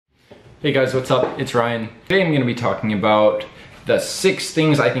Hey guys, what's up? It's Ryan. Today I'm going to be talking about the 6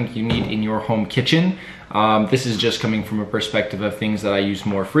 things I think you need in your home kitchen. This is just coming from a perspective of things that I use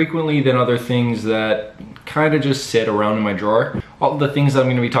more frequently than other things that kind of just sit around in my drawer. All the things that I'm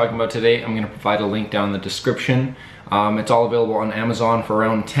going to be talking about today, I'm going to provide a link down in the description. It's all available on Amazon for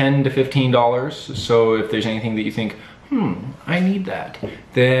around $10 to $15. So if there's anything that you think, I need that,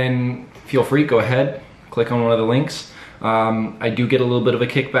 then feel free, go ahead, click on one of the links. I do get a little bit of a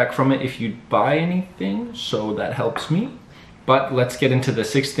kickback from it if you buy anything, so that helps me. But let's get into the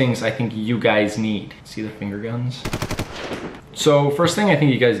 6 things I think you guys need. See the finger guns? So first thing I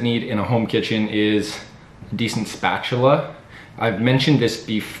think you guys need in a home kitchen is a decent spatula. I've mentioned this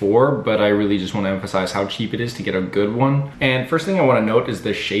before, but I really just want to emphasize how cheap it is to get a good one. And first thing I want to note is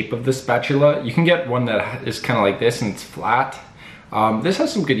the shape of the spatula. You can get one that is kind of like this and it's flat. This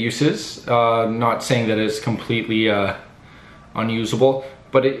has some good uses. Not saying that it's completely unusable,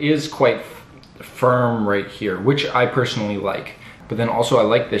 but it is quite firm right here, which I personally like. But then also I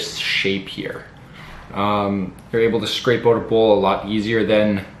like this shape here. You're able to scrape out a bowl a lot easier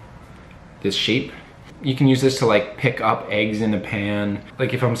than this shape. You can use this to like pick up eggs in a pan.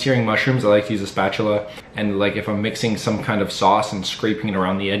 Like if I'm searing mushrooms, I like to use a spatula. And like if I'm mixing some kind of sauce and scraping it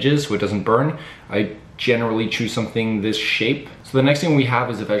around the edges so it doesn't burn, I generally choose something this shape. So the next thing we have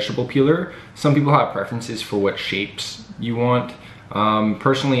is a vegetable peeler. Some people have preferences for what shapes you want.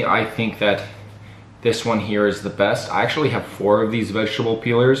 Personally, I think that this one here is the best. I actually have 4 of these vegetable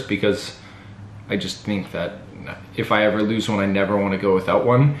peelers because I just think that if I ever lose one, I never want to go without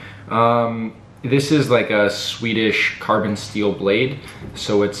one. This is like a Swedish carbon steel blade,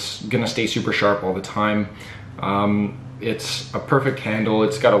 so it's gonna stay super sharp all the time. It's a perfect handle.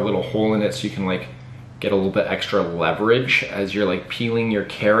 It's got a little hole in it so you can like get a little bit extra leverage as you're like peeling your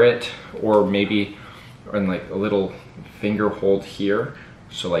carrot, or maybe in like a little finger hold here.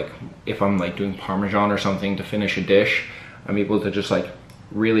 So like if I'm like doing Parmesan or something to finish a dish, I'm able to just like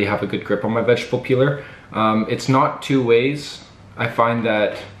really have a good grip on my vegetable peeler. It's not 2 ways. I find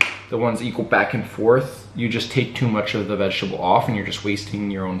that the ones that you go back and forth, you just take too much of the vegetable off and you're just wasting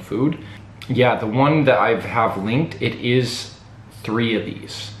your own food. Yeah, the one that I have linked, it is 3 of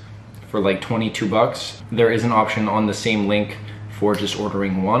these for like 22 bucks. There is an option on the same link for just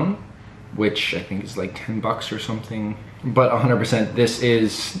ordering 1, which I think is like 10 bucks or something. But 100%, this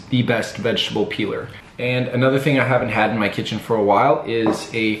is the best vegetable peeler. And another thing I haven't had in my kitchen for a while is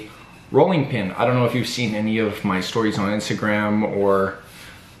a rolling pin. I don't know if you've seen any of my stories on Instagram or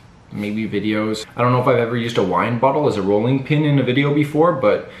maybe videos. I don't know if I've ever used a wine bottle as a rolling pin in a video before,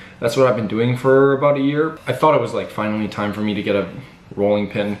 but that's what I've been doing for about a year. I thought it was like finally time for me to get a rolling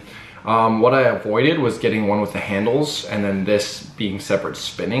pin. What I avoided was getting one with the handles and then this being separate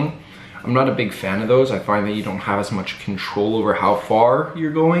spinning. I'm not a big fan of those. I find that you don't have as much control over how far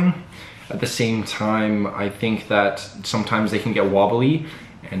you're going. At the same time, I think that sometimes they can get wobbly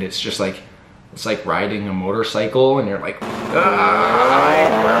and it's just like, it's like riding a motorcycle and you're like, where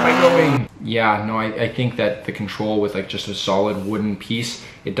am I going? Yeah, no, I think that the control with like just a solid wooden piece,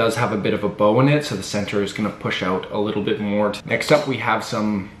 it does have a bit of a bow in it, so the center is gonna push out a little bit more. Next up, we have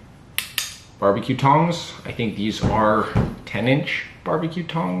some barbecue tongs. I think these are 10-inch barbecue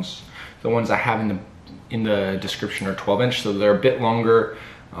tongs. The ones I have in the description are 12-inch, so they're a bit longer.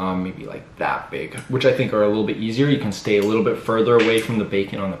 Maybe like that big, which I think are a little bit easier. You can stay a little bit further away from the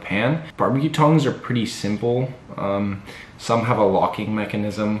bacon on the pan. Barbecue tongs are pretty simple. Some have a locking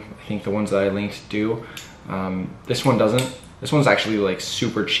mechanism. I think the ones that I linked do. This one doesn't. This one's actually like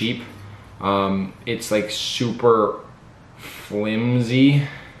super cheap. It's like super flimsy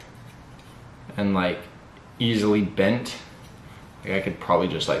and like easily bent. Like I could probably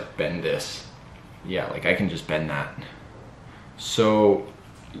just like bend this. Yeah, like I can just bend that. So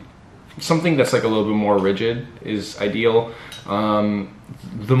something that's like a little bit more rigid is ideal.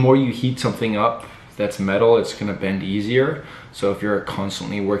 The more you heat something up that's metal, it's gonna bend easier. So if you're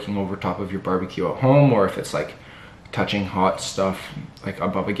constantly working over top of your barbecue at home, or if it's like touching hot stuff like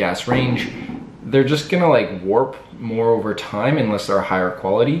above a gas range, they're just gonna like warp more over time unless they're a higher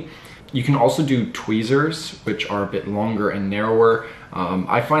quality. You can also do tweezers, which are a bit longer and narrower.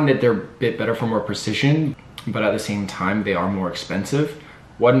 I find that they're a bit better for more precision, but at the same time, they are more expensive.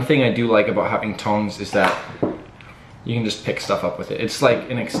 One thing I do like about having tongs is that you can just pick stuff up with it. It's like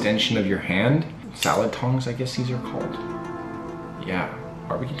an extension of your hand. Salad tongs, I guess these are called. Yeah,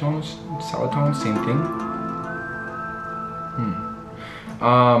 barbecue tongs, salad tongs, same thing.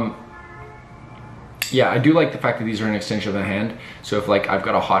 Yeah, I do like the fact that these are an extension of the hand. So if like I've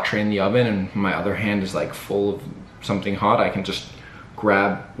got a hot tray in the oven and my other hand is like full of something hot, I can just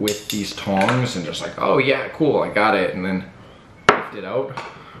grab with these tongs and just like, oh yeah, cool, I got it, and then lift it out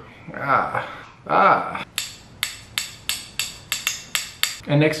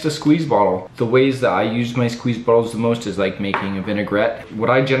And next, a squeeze bottle. The ways that I use my squeeze bottles the most is like making a vinaigrette. What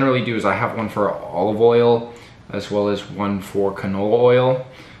I generally do is I have one for olive oil as well as one for canola oil.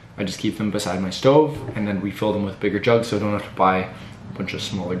 I just keep them beside my stove and then refill them with bigger jugs so I don't have to buy a bunch of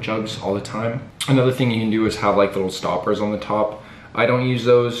smaller jugs all the time. Another thing you can do is have like little stoppers on the top. I don't use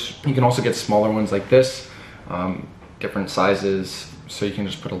those. You can also get smaller ones like this, different sizes, so you can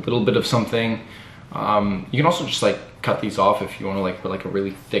just put a little bit of something. You can also just like cut these off if you want to like put like a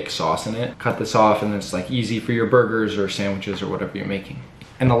really thick sauce in it. Cut this off and then it's like easy for your burgers or sandwiches or whatever you're making.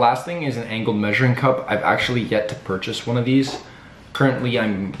 And the last thing is an angled measuring cup. I've actually yet to purchase one of these. Currently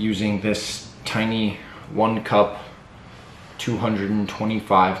I'm using this tiny 1 cup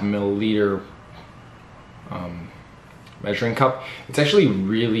 225 milliliter measuring cup. It's actually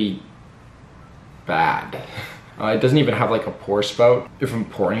really bad. It doesn't even have like a pour spout. If I'm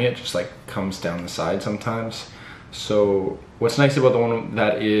pouring it, just like comes down the side sometimes. So what's nice about the one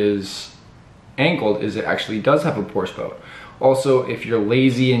that is angled is it actually does have a pour spout. Also, if you're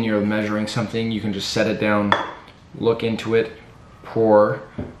lazy and you're measuring something, you can just set it down, look into it, pour,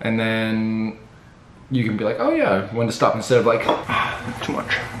 and then you can be like, oh yeah, when to stop, instead of like, too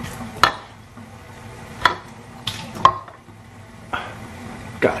much.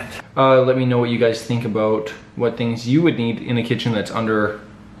 Got it. Let me know what you guys think about what things you would need in a kitchen that's under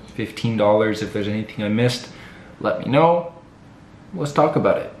 $15. If there's anything I missed, let me know. Let's talk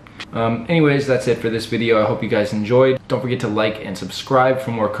about it. Anyways, that's it for this video. I hope you guys enjoyed. Don't forget to like and subscribe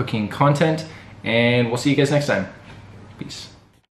for more cooking content, and we'll see you guys next time. Peace.